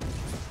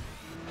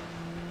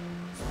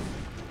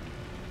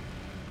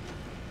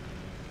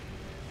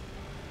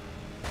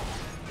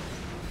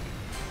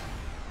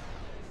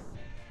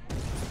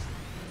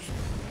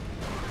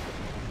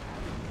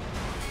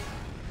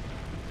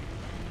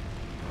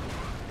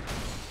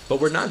 But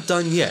we're not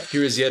done yet.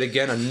 Here is yet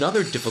again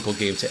another difficult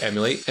game to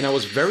emulate, and I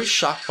was very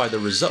shocked by the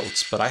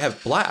results, but I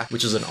have Black,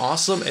 which is an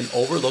awesome and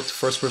overlooked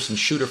first-person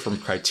shooter from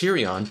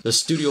Criterion, the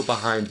studio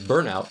behind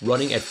Burnout,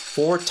 running at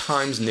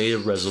 4x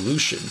native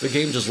resolution. The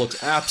game just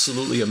looks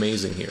absolutely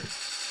amazing here.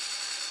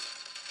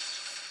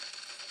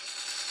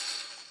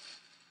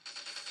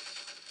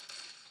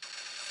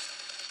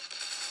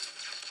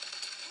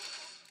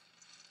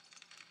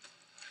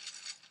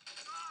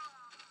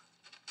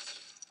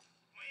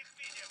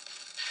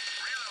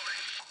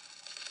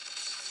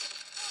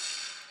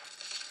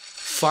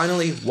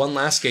 Finally, one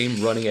last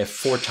game running at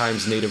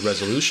 4x native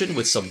resolution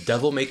with some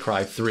Devil May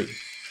Cry 3.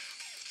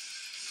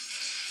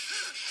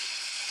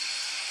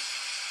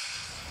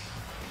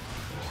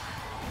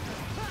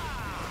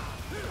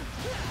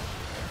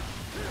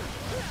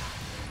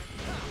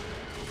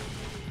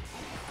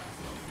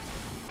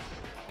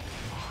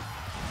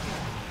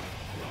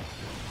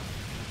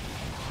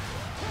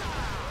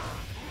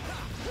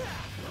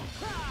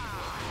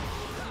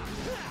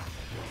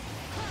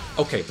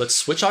 Okay, let's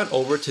switch on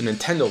over to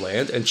Nintendo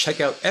Land and check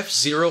out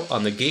F-Zero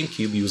on the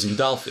Gamecube using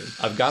Dolphin.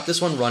 I've got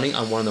this one running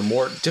on one of the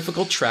more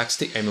difficult tracks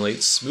to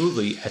emulate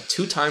smoothly at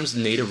 2x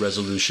native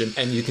resolution,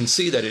 and you can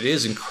see that it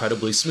is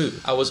incredibly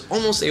smooth. I was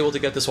almost able to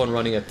get this one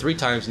running at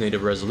 3x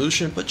native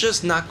resolution, but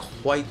just not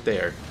quite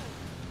there.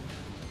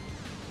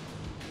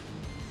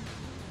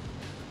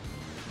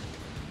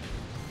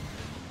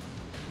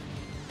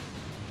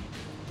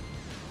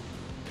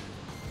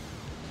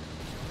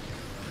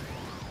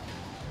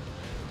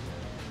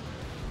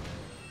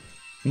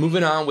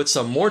 Moving on with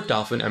some more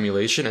Dolphin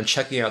emulation and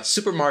checking out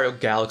Super Mario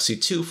Galaxy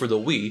 2 for the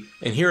Wii,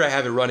 and here I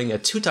have it running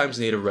at 2x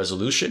native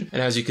resolution,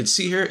 and as you can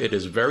see here, it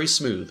is very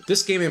smooth.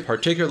 This game in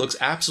particular looks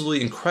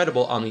absolutely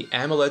incredible on the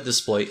AMOLED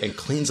display and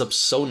cleans up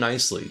so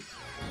nicely.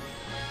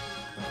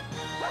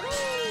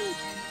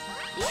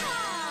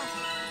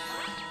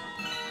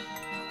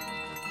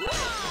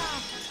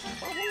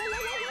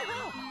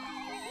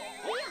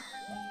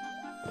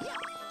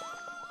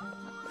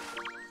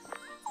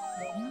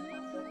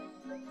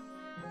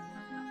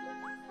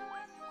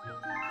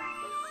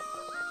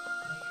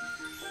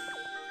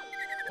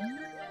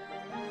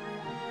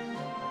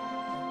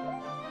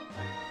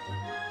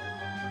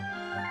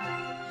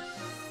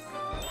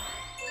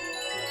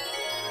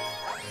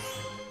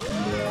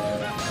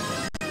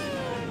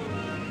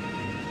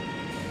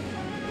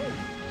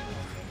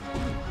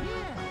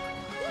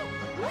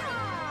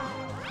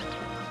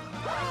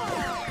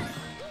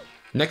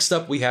 Next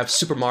up, we have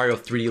Super Mario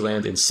 3D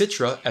Land in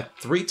Citra at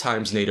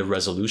 3x native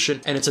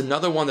resolution, and it's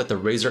another one that the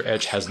Razer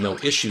Edge has no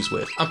issues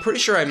with. I'm pretty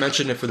sure I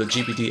mentioned it for the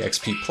GPT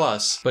XP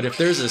Plus, but if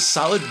there's a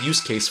solid use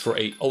case for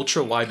a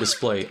ultra-wide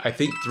display, I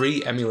think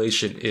 3D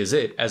emulation is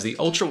it, as the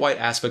ultra-wide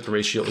aspect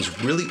ratio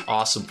is really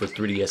awesome for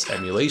 3DS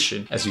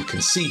emulation, as you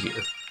can see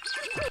here.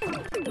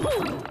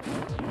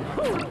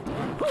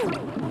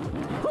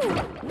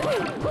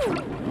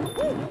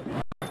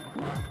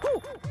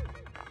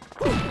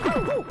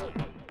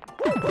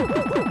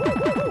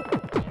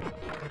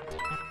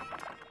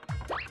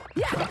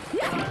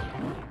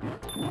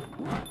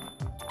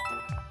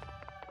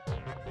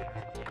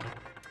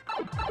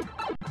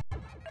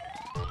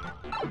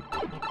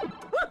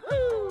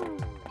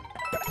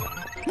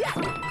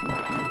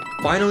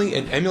 Finally,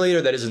 an emulator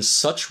that is in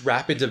such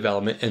rapid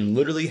development and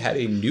literally had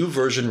a new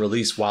version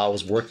released while I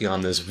was working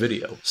on this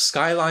video.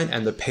 Skyline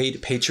and the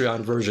paid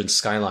Patreon version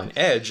Skyline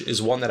Edge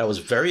is one that I was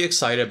very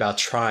excited about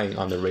trying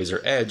on the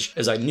Razer Edge,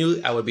 as I knew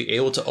I would be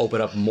able to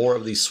open up more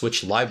of the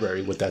Switch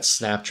library with that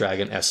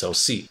Snapdragon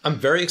SoC. I'm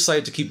very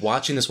excited to keep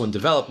watching this one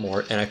develop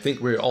more, and I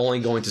think we're only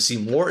going to see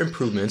more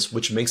improvements,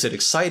 which makes it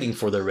exciting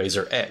for the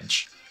Razer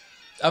Edge.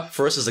 Up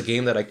first is a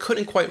game that I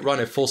couldn't quite run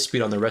at full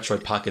speed on the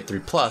Retroid Pocket 3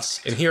 Plus,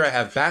 and here I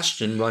have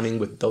Bastion running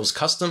with those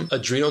custom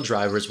Adreno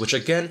drivers, which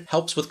again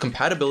helps with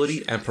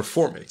compatibility and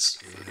performance.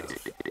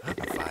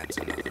 He finds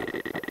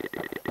another.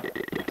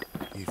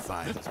 He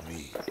finds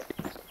me.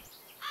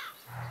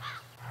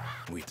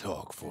 We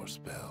talk for a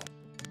spell.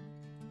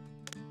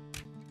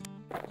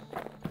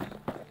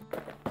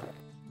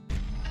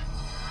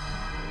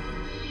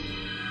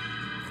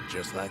 And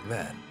just like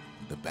that,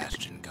 the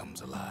Bastion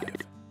comes alive.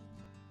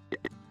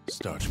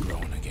 Starts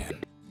growing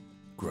again,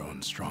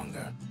 growing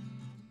stronger.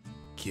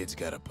 Kid's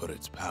gotta put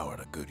its power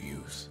to good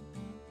use.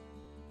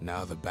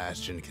 Now the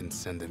Bastion can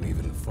send him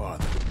even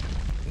farther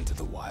into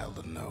the wild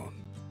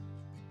unknown.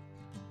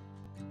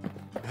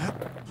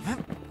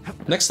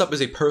 Next up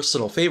is a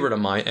personal favorite of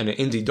mine and an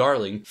indie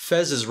darling.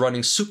 Fez is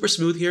running super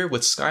smooth here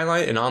with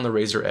Skyline and on the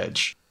Razer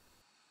Edge.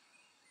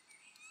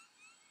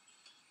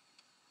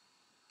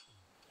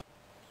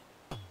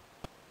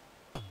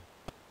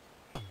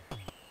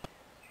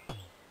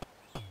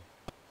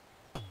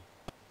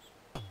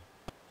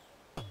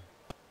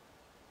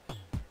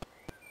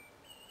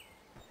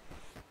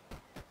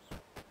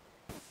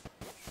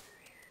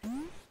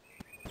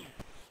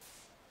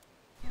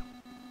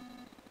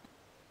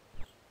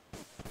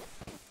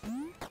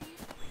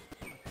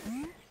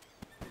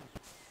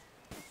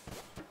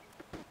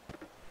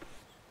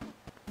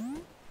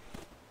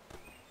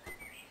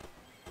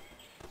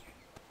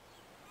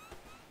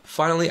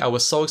 Finally, I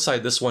was so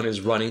excited this one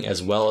is running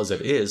as well as it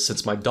is,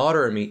 since my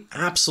daughter and me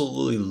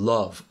absolutely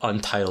love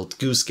Untitled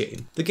Goose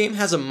Game. The game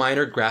has a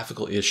minor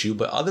graphical issue,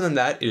 but other than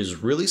that, it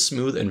is really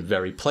smooth and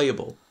very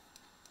playable.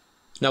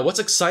 Now, what's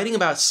exciting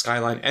about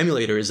Skyline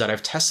Emulator is that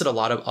I've tested a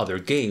lot of other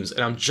games,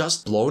 and I'm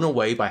just blown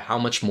away by how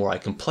much more I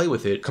can play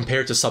with it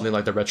compared to something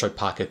like the Retroid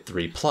Pocket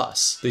 3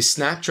 Plus. The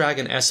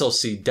Snapdragon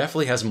SoC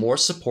definitely has more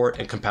support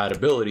and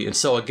compatibility, and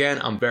so again,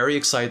 I'm very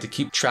excited to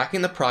keep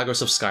tracking the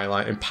progress of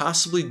Skyline and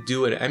possibly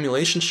do an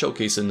emulation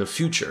showcase in the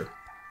future.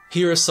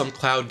 Here is some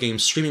cloud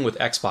games streaming with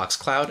Xbox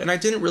Cloud, and I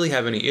didn't really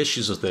have any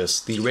issues with this.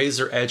 The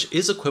Razer Edge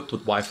is equipped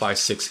with Wi-Fi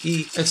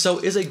 6E, and so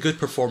is a good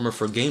performer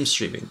for game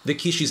streaming. The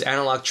Kishi's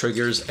analog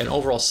triggers and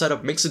overall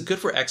setup makes it good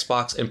for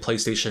Xbox and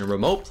PlayStation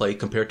remote play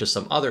compared to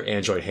some other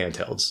Android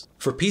handhelds.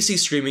 For PC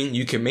streaming,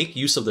 you can make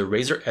use of the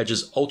Razer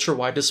Edge's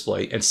ultra-wide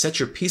display and set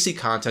your PC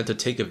content to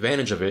take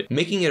advantage of it,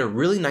 making it a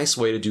really nice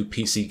way to do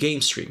PC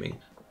game streaming.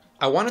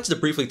 I wanted to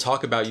briefly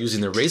talk about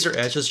using the Razer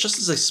Edge just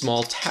as a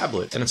small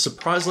tablet, and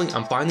surprisingly,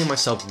 I'm finding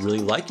myself really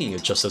liking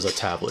it just as a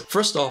tablet.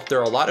 First off, there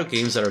are a lot of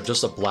games that are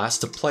just a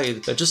blast to play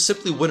that just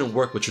simply wouldn't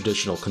work with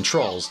traditional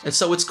controls, and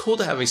so it's cool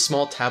to have a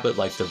small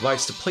tablet-like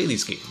device to play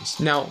these games.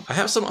 Now, I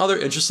have some other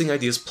interesting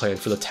ideas planned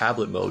for the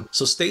tablet mode,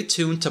 so stay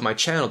tuned to my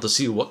channel to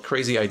see what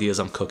crazy ideas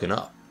I'm cooking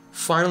up.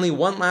 Finally,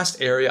 one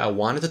last area I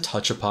wanted to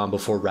touch upon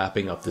before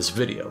wrapping up this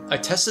video. I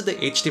tested the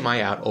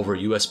HDMI out over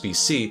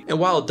USB-C, and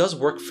while it does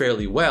work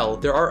fairly well,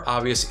 there are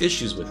obvious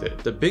issues with it.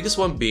 The biggest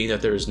one being that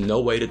there is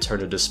no way to turn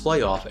the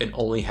display off and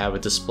only have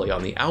it display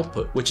on the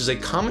output, which is a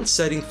common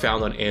setting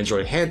found on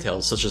Android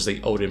handhelds such as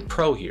the Odin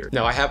Pro here.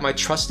 Now, I have my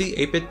trusty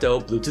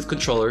 8BitDo Bluetooth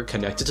controller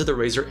connected to the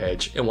Razer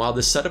Edge, and while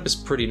this setup is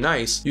pretty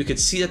nice, you can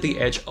see that the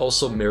Edge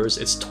also mirrors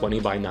its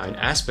 20:9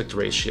 aspect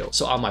ratio.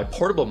 So on my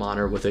portable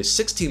monitor with a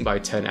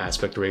 16:10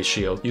 aspect ratio,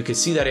 you can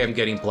see that I am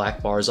getting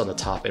black bars on the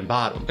top and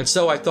bottom, and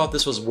so I thought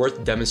this was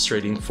worth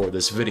demonstrating for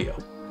this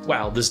video.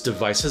 Wow, this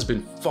device has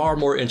been far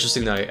more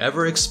interesting than I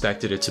ever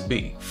expected it to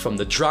be. From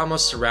the drama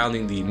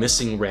surrounding the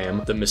missing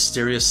RAM, the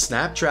mysterious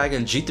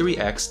Snapdragon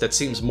G3X that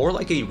seems more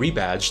like a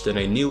rebadge than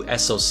a new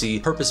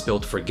SoC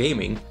purpose-built for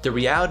gaming, the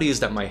reality is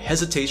that my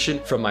hesitation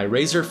from my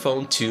Razer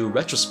Phone 2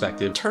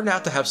 retrospective turned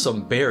out to have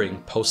some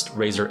bearing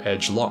post-Razer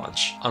Edge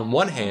launch. On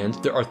one hand,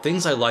 there are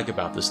things I like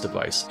about this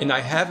device, and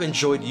I have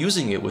enjoyed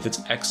using it with its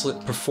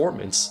excellent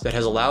performance that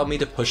has allowed me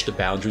to push the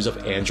boundaries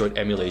of Android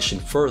emulation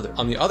further.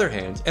 On the other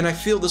hand, and I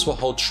feel this will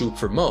hold troop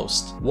for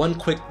most. One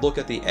quick look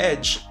at the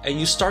Edge, and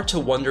you start to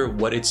wonder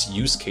what its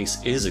use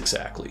case is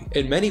exactly.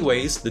 In many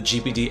ways, the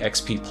GPD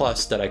XP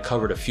Plus that I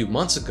covered a few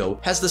months ago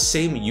has the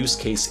same use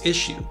case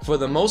issue. For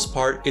the most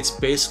part, it's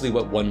basically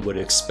what one would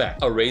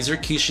expect, a Razer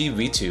Kishi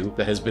V2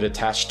 that has been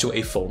attached to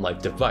a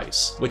phone-like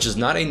device, which is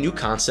not a new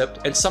concept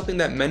and something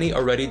that many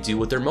already do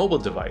with their mobile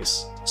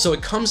device. So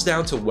it comes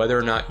down to whether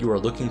or not you are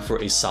looking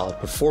for a solid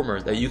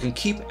performer that you can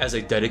keep as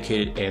a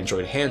dedicated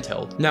Android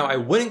handheld. Now, I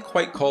wouldn't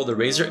quite call the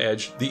Razer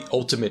Edge the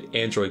ultimate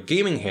Android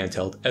gaming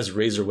handheld as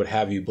Razer would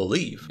have you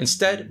believe.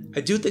 Instead,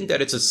 I do think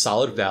that it's a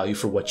solid value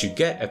for what you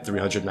get at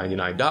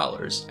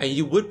 $399, and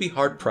you would be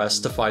hard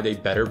pressed to find a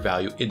better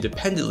value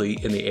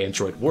independently in the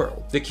Android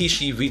world. The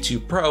Kishi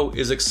V2 Pro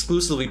is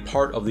exclusively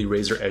part of the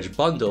Razer Edge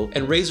bundle,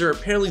 and Razer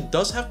apparently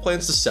does have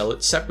plans to sell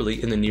it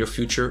separately in the near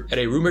future at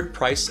a rumored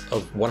price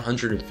of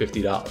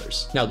 $150.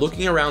 Now,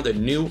 looking around at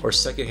new or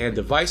secondhand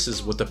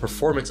devices with the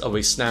performance of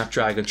a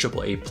Snapdragon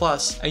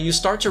AAA+, and you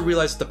start to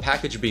realize that the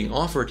package being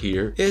offered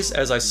here is,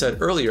 as I said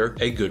earlier,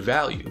 a good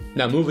value.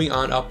 Now, moving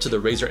on up to the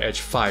Razer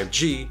Edge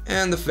 5G,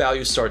 and the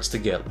value starts to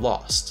get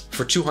lost.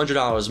 For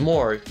 $200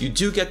 more, you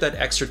do get that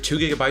extra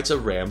 2GB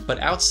of RAM, but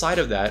outside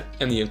of that,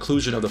 and the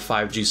inclusion of the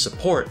 5G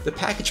support, the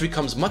package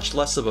becomes much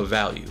less of a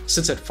value,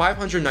 since at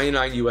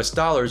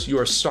 $599 you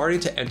are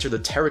starting to enter the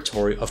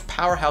territory of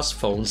powerhouse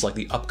phones like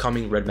the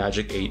upcoming Red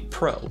Magic 8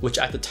 Pro, which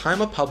at the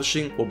time of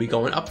publishing will be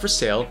going up for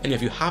sale, and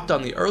if you hopped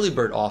on the early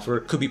bird offer,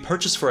 could be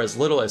purchased for as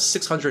little as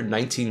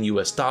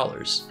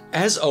 $619.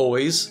 As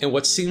always, and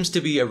what seems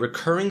to be a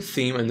recurring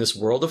theme in this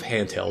world of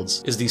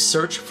handhelds, is the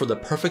search for the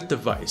perfect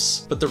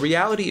device. But the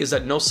reality is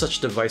that no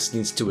such device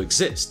needs to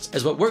exist,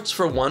 as what works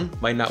for one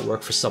might not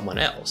work for someone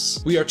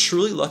else. We are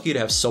truly lucky to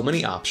have so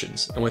many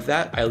options, and with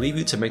that, I leave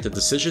you to make the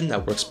decision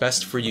that works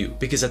best for you,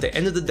 because at the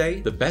end of the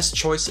day, the best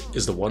choice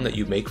is the one that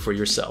you make for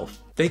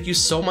yourself. Thank you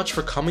so much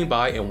for coming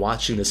by and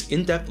watching this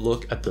in-depth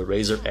look at the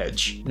Razer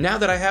Edge. Now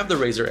that I have the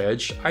Razer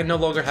Edge, I no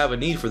longer have a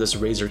need for this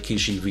Razer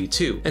Kishi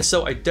V2, and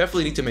so I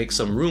definitely need to make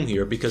some room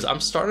here because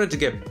I'm starting to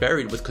get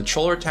buried with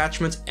controller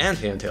attachments and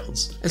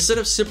handhelds. Instead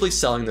of simply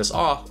selling this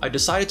off, I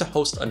decided to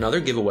host another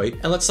giveaway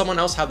and let someone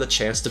else have the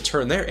chance to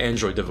turn their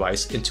Android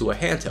device into a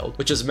handheld,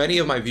 which as many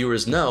of my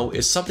viewers know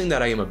is something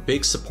that I am a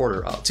big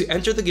supporter of. To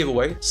enter the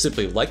giveaway,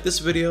 simply like this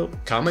video,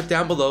 comment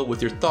down below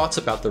with your thoughts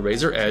about the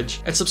Razer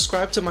Edge, and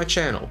subscribe to my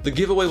channel.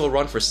 The giveaway will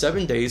run for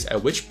 7 days,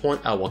 at which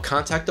point I will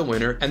contact the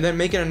winner and then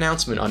make an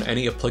announcement on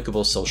any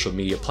applicable social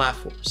media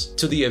platforms.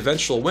 To the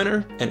eventual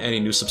winner and any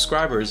new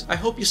subscribers, I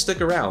hope you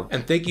stick around,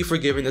 and thank you for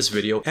giving this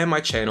video and my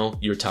channel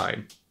your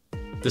time.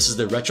 This is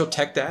the Retro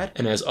Tech Dad,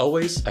 and as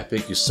always, I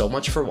thank you so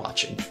much for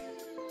watching.